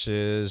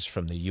actresses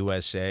from the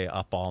USA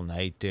up all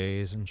night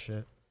days and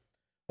shit.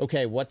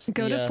 Okay, what's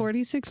go to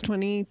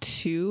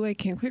 4622. I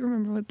can't quite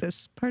remember what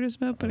this part is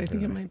about, but I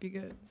think it might be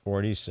good.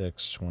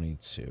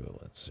 4622.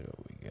 Let's see what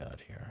we got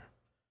here.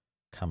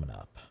 Coming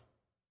up.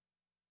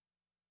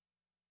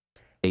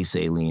 Space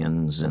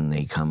aliens, and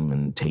they come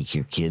and take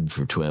your kid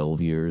for 12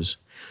 years.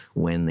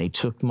 When they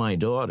took my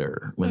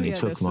daughter,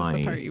 this my is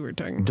the part you were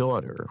talking about.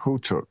 daughter. Who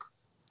took?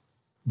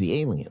 The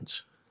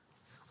aliens.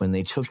 When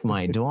they took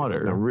my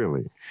daughter. No,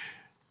 really?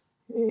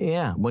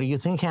 Yeah. What do you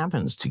think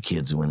happens to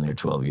kids when they're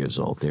 12 years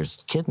old? They're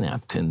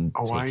kidnapped and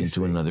taken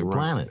to another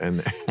planet.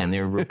 And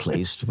they're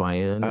replaced by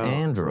an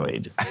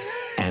android.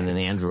 And an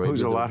android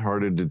who's a lot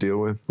harder to deal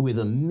with? With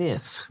a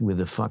myth,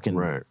 with a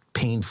fucking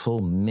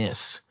painful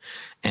myth.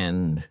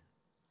 And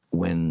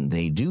when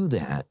they do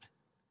that,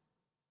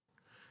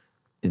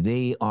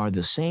 they are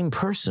the same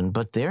person,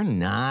 but they're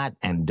not.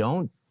 And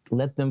don't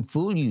let them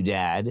fool you,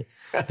 Dad.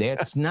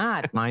 That's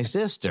not my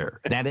sister.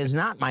 That is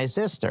not my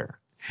sister.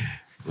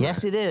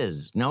 Yes, it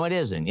is. No, it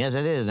isn't. Yes,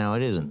 it is. No,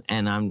 it isn't.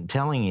 And I'm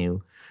telling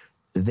you,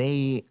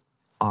 they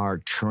are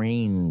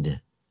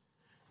trained.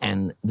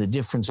 And the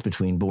difference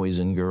between boys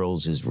and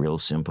girls is real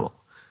simple.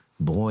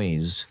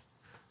 Boys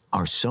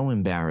are so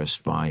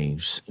embarrassed by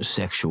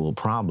sexual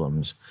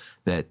problems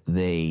that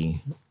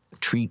they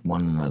treat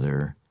one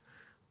another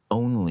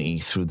only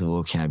through the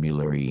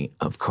vocabulary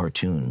of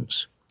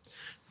cartoons.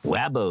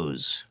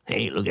 Wabbos.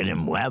 Hey, look at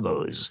him,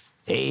 wabbos.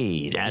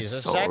 Hey,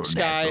 that's all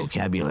that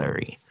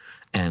vocabulary.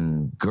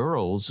 And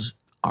girls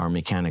are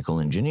mechanical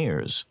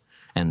engineers,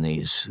 and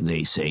they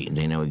say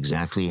they know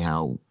exactly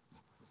how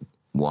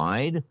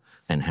wide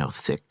and how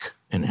thick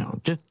and how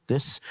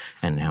this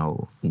and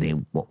how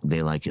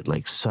they like it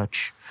like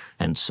such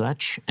and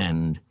such,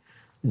 and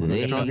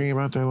they're talking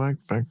about they like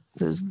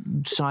the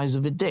size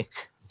of a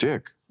dick.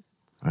 Dick.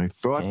 I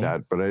thought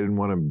that, but I didn't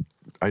want to.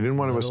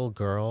 Little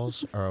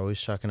girls are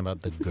always talking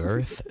about the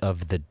girth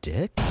of the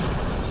dick.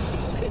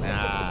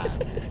 Nah.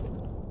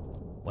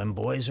 When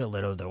boys are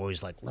little, they're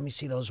always like, let me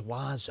see those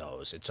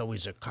wazos. It's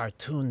always a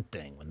cartoon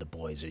thing when the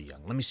boys are young.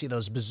 Let me see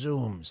those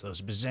bazooms,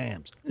 those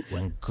bazams.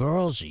 When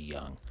girls are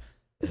young,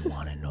 They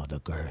want to know the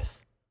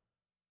girth.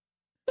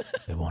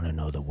 They want to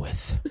know the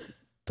width,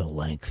 the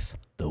length,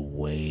 the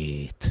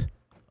weight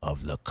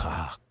of the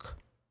cock.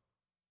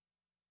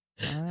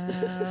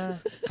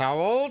 How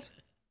old?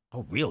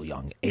 Oh, real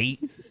young.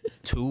 8,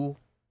 2.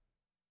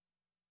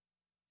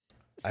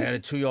 I had a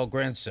 2-year-old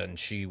grandson.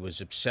 She was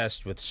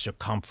obsessed with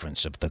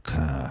circumference of the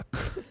cock.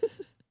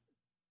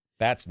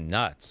 That's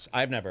nuts.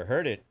 I've never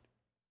heard it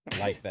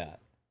like that.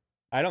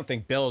 I don't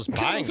think Bill's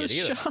buying it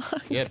either.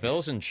 Shock. Yeah,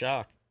 Bill's in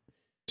shock.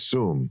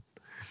 Assume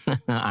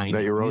I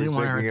that you're always didn't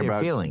want to hurt thinking their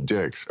about feelings.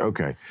 dicks.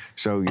 Okay,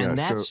 so yeah, And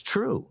that's so,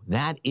 true.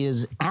 That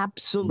is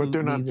absolutely. but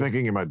they're not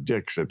thinking about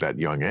dicks at that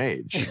young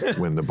age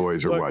when the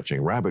boys are Look,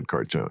 watching rabbit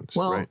cartoons.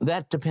 Well, right?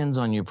 that depends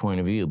on your point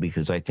of view,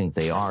 because I think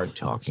they are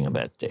talking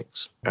about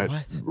dicks.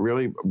 What?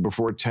 Really,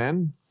 before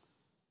 10?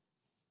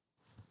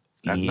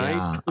 At yeah,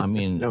 night? I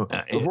mean, No,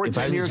 before if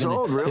 10 I was years gonna-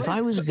 old, really? If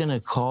I was going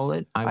to call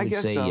it, I would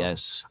guess say so.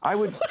 yes. I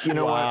would, you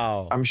know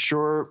Wow. what? I'm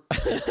sure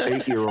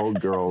 8-year-old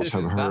girls This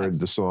have is heard nuts.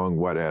 the song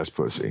Wet Ass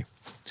Pussy.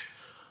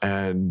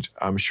 And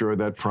I'm sure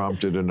that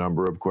prompted a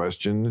number of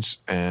questions.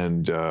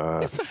 And,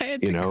 If I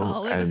had to you know,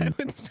 call it, I and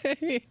would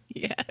say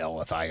yes.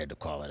 Oh, if I had to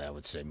call it, I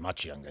would say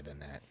much younger than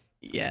that.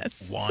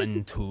 Yes.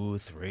 1, 2,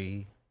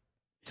 3.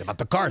 It's about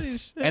the Holy girth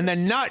shit. and the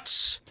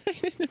nuts I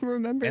didn't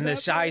remember and the that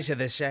size of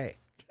the say.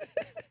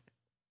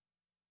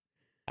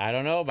 I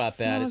don't know about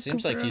that. Oh, It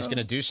seems like he's bro. going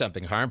to do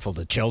something harmful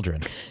to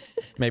children.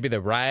 Maybe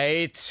the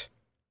right.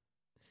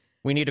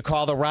 We need to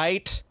call the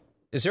right.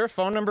 Is there a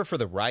phone number for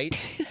the right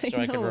so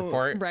I can know,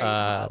 report right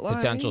hotline.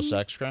 potential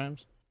sex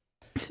crimes?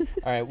 All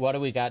right, what do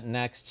we got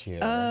next here?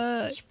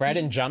 Spread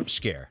and jump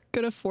scare.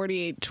 Go to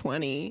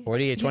 4820.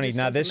 4820. He just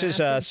Now, does this is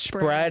a massive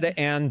spread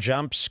and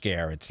jump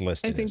scare. It's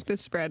listed. I think the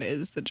spread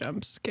is the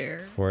jump scare.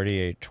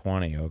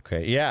 4820.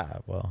 Okay. Yeah.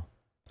 Well.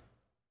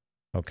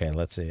 Okay.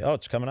 Let's see. Oh,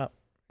 it's coming up.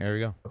 Here we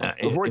go.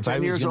 before If I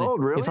 10 was years gonna-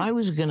 old, really? If I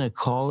was going to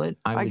call it,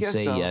 I would guess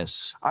say so.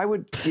 yes. I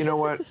would, you know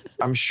what?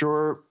 I'm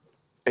sure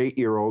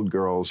 8-year-old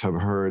girls have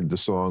heard the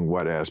song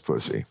Wet Ass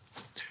Pussy.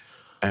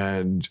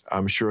 And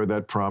I'm sure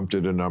that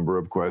prompted a number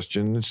of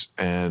questions.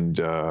 And,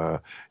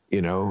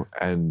 you know,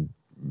 and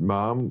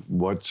Mom,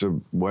 what's a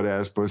wet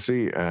ass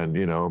pussy? And,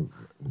 you know,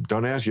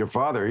 don't ask your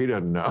father. He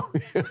doesn't know.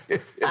 You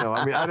know,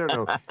 I mean, I don't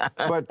know.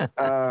 But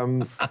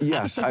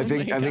yes, I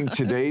think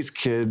today's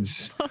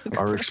kids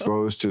are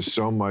exposed to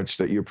so much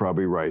that you're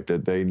probably right,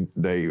 that they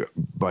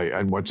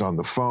and what's on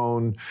the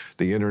phone,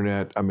 the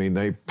internet, I mean,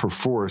 they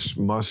perforce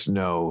must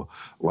know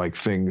like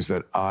things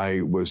that I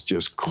was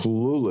just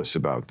clueless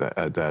about that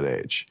at that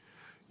age.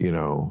 You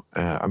know,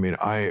 I mean,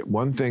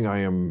 one thing I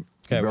am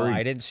Okay. Well, very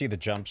I didn't see the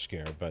jump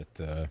scare, but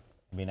I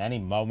mean, any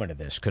moment of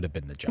this could have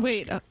been the jump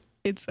Wait, scare.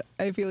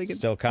 I feel like it's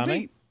Still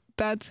coming? Wait,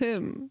 that's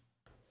him.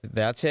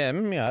 That's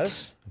him,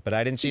 yes. But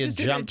I didn't see He a just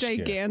did jump scare.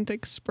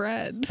 gigantic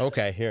spread.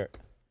 Okay, here.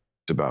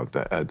 about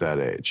that at that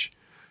age.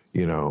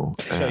 You know,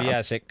 So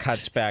yes, it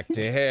cuts back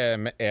to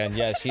him, and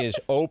yes, he has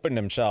opened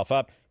himself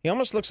up. He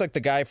almost looks like the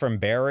guy from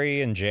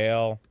Barry in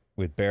jail,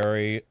 with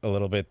Barry a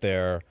little bit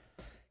there.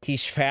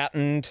 He's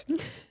fattened,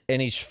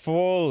 and he's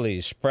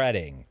fully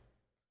spreading.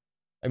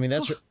 I mean,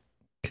 that's.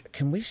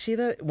 Can we see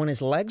that when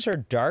his legs are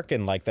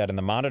darkened like that in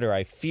the monitor?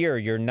 I fear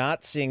you're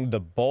not seeing the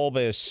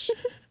bulbous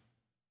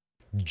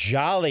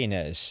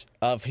jolliness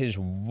of his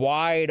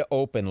wide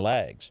open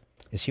legs.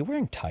 Is he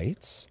wearing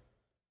tights?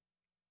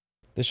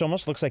 This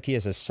almost looks like he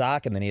has a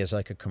sock and then he has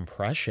like a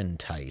compression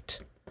tight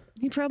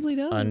He probably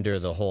does. under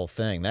the whole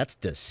thing. That's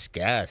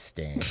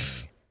disgusting.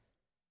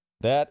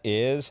 That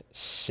is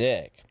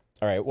sick.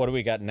 All right, what do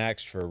we got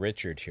next for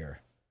Richard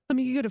here? I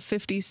mean, you go to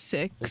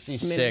 56.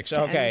 56. minutes to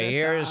end Okay, this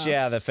here's, off.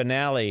 yeah, the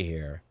finale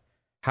here.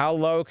 How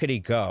low could he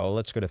go?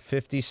 Let's go to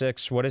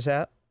 56. What is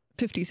that?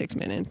 56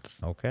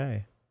 minutes.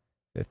 Okay.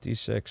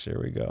 56.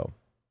 Here we go.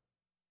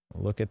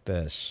 Look at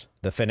this.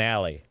 The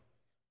finale.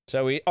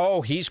 So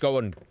he's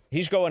going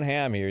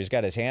ham here. He's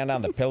got his hand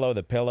on the pillow.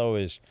 The pillow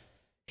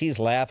he's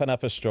laughing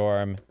up a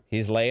storm.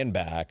 He's laying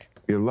back.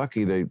 you're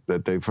lucky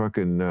that they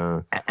fucking.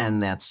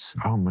 And that's,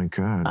 Oh my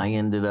God! I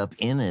ended up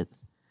in it,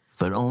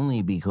 but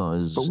only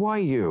because But why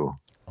you?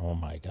 Oh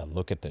my God,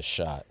 look at this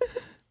shot.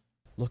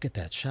 Look at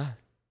that shot.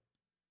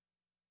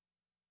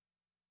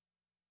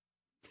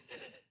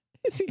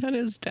 Is he on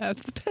his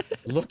deathbed?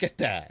 Look at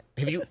that.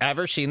 Have you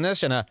ever seen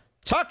this in a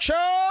talk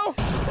show?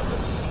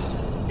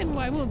 And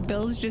why will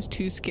Bill's just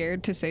too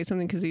scared to say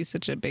something because he's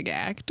such a big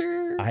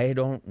actor? I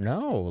don't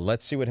know.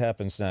 Let's see what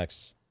happens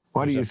next.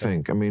 What do you Who's that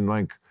think? I mean,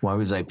 like, why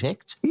was I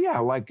picked? yeah,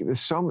 like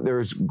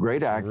there's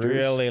great actors.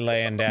 Really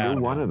laying down.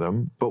 You're one of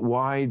them. But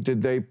why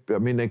did they? I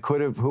mean, they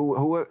could have.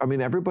 Who? I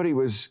mean, everybody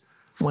was.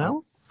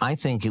 Well, I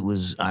think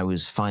I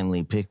was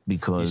finally picked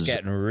because He's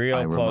getting real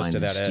I close to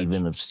reminded that edge.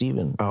 Stephen of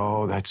Stephen.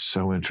 Oh, that's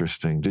so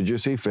interesting. Did you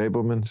see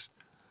Fabelmans?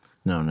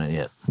 No, not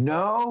yet.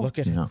 No. Look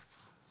at him. No.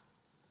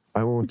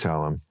 I won't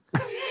tell him.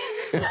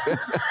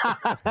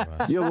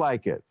 You'll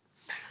like it.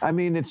 I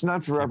mean, it's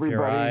not for Keep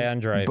your everybody, eye on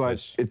but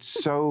Dreyfuss. it's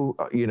so,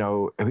 you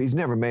know, he's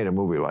never made a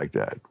movie like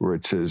that where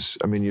it says,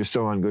 I mean, you're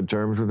still on good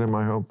terms with him,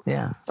 I hope?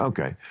 Yeah.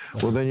 Okay.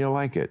 Well, then you'll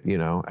like it, you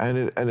know, and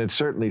it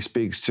certainly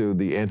speaks to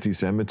the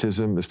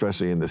anti-Semitism,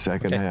 especially in the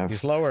second half.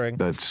 He's lowering.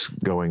 That's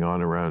going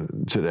on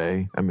around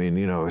today. I mean,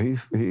 you know,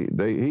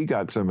 he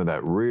got some of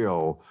that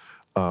real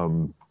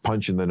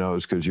punch in the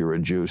nose because you're a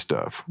Jew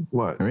stuff.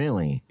 What?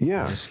 Really?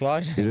 Yeah. Just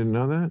slide. You didn't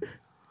know that?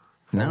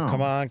 No.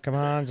 Come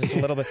on, just a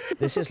little bit.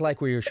 This is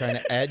like where you're trying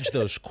to edge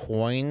those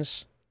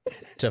coins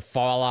to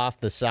fall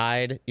off the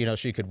side, you know,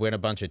 so you could win a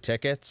bunch of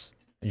tickets.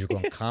 And you're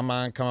going, come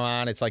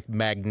on. It's like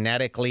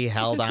magnetically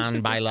held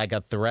on by like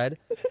a thread.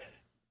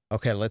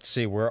 Okay, let's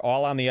see. We're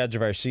all on the edge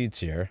of our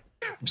seats here.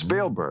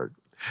 Spielberg,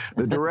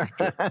 the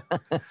director,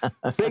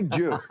 big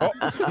Jew.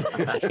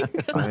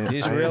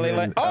 He's really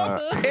like,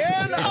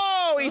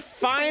 he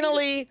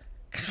finally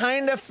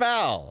kind of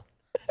fell.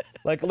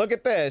 Like, look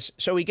at this.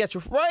 So he gets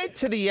right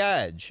to the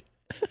edge,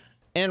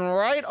 and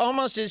right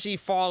almost as he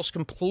falls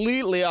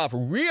completely off,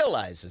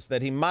 realizes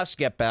that he must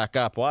get back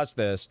up. Watch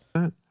this.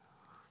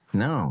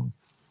 No.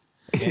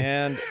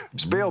 And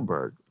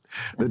Spielberg,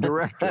 the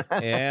director,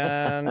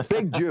 and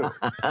big Jew.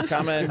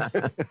 coming.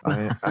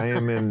 I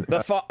am in.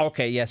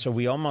 Okay, yeah, so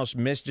we almost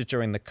missed it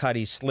during the cut.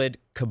 He slid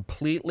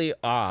completely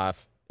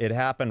off. It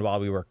happened while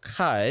we were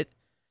cut,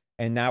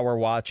 and now we're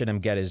watching him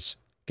get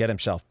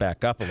himself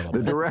back up a little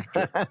bit. The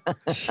director,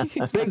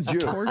 big Jew.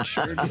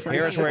 Tortured.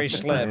 Here's where he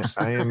slips.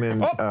 I am in.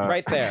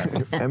 Right there.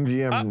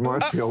 MGM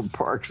Northfield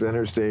Park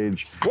Center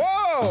Stage. Whoa!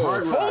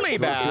 Hard Rock, Fully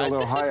back.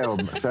 Northfield, Ohio,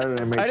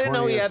 Saturday, May 20th, I didn't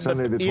know he had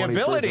Sunday, the 21st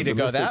ability at to the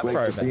go Mystic that Lake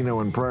far back. Casino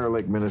in Prior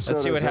Lake, Minnesota.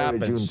 Let's see what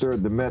Saturday, happens. June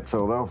 3rd, the Met,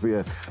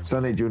 Philadelphia.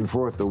 Sunday, June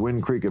 4th, the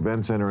Wind Creek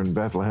Event Center in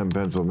Bethlehem,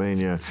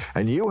 Pennsylvania.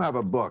 And you have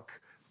a book.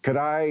 Could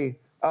I?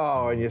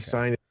 Oh, and you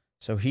signed it.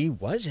 So he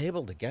was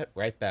able to get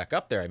right back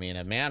up there. I mean,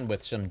 a man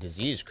with some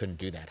disease couldn't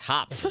do that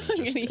hop.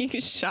 He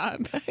gets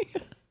shot back.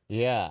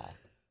 Yeah.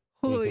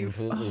 Holy He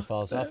completely fuck,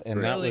 falls off. that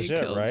And that really was it,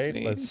 kills right?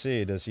 me. Let's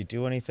see. Does he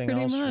do anything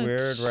Pretty else much.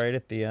 weird right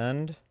at the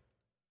end?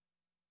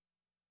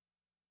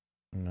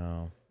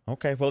 No.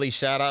 Okay, well, he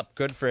sat up.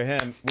 Good for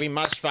him. We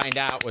must find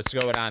out what's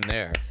going on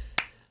there.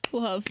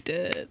 Loved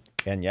it.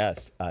 And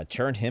yes,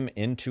 turn him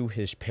into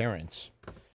his parents.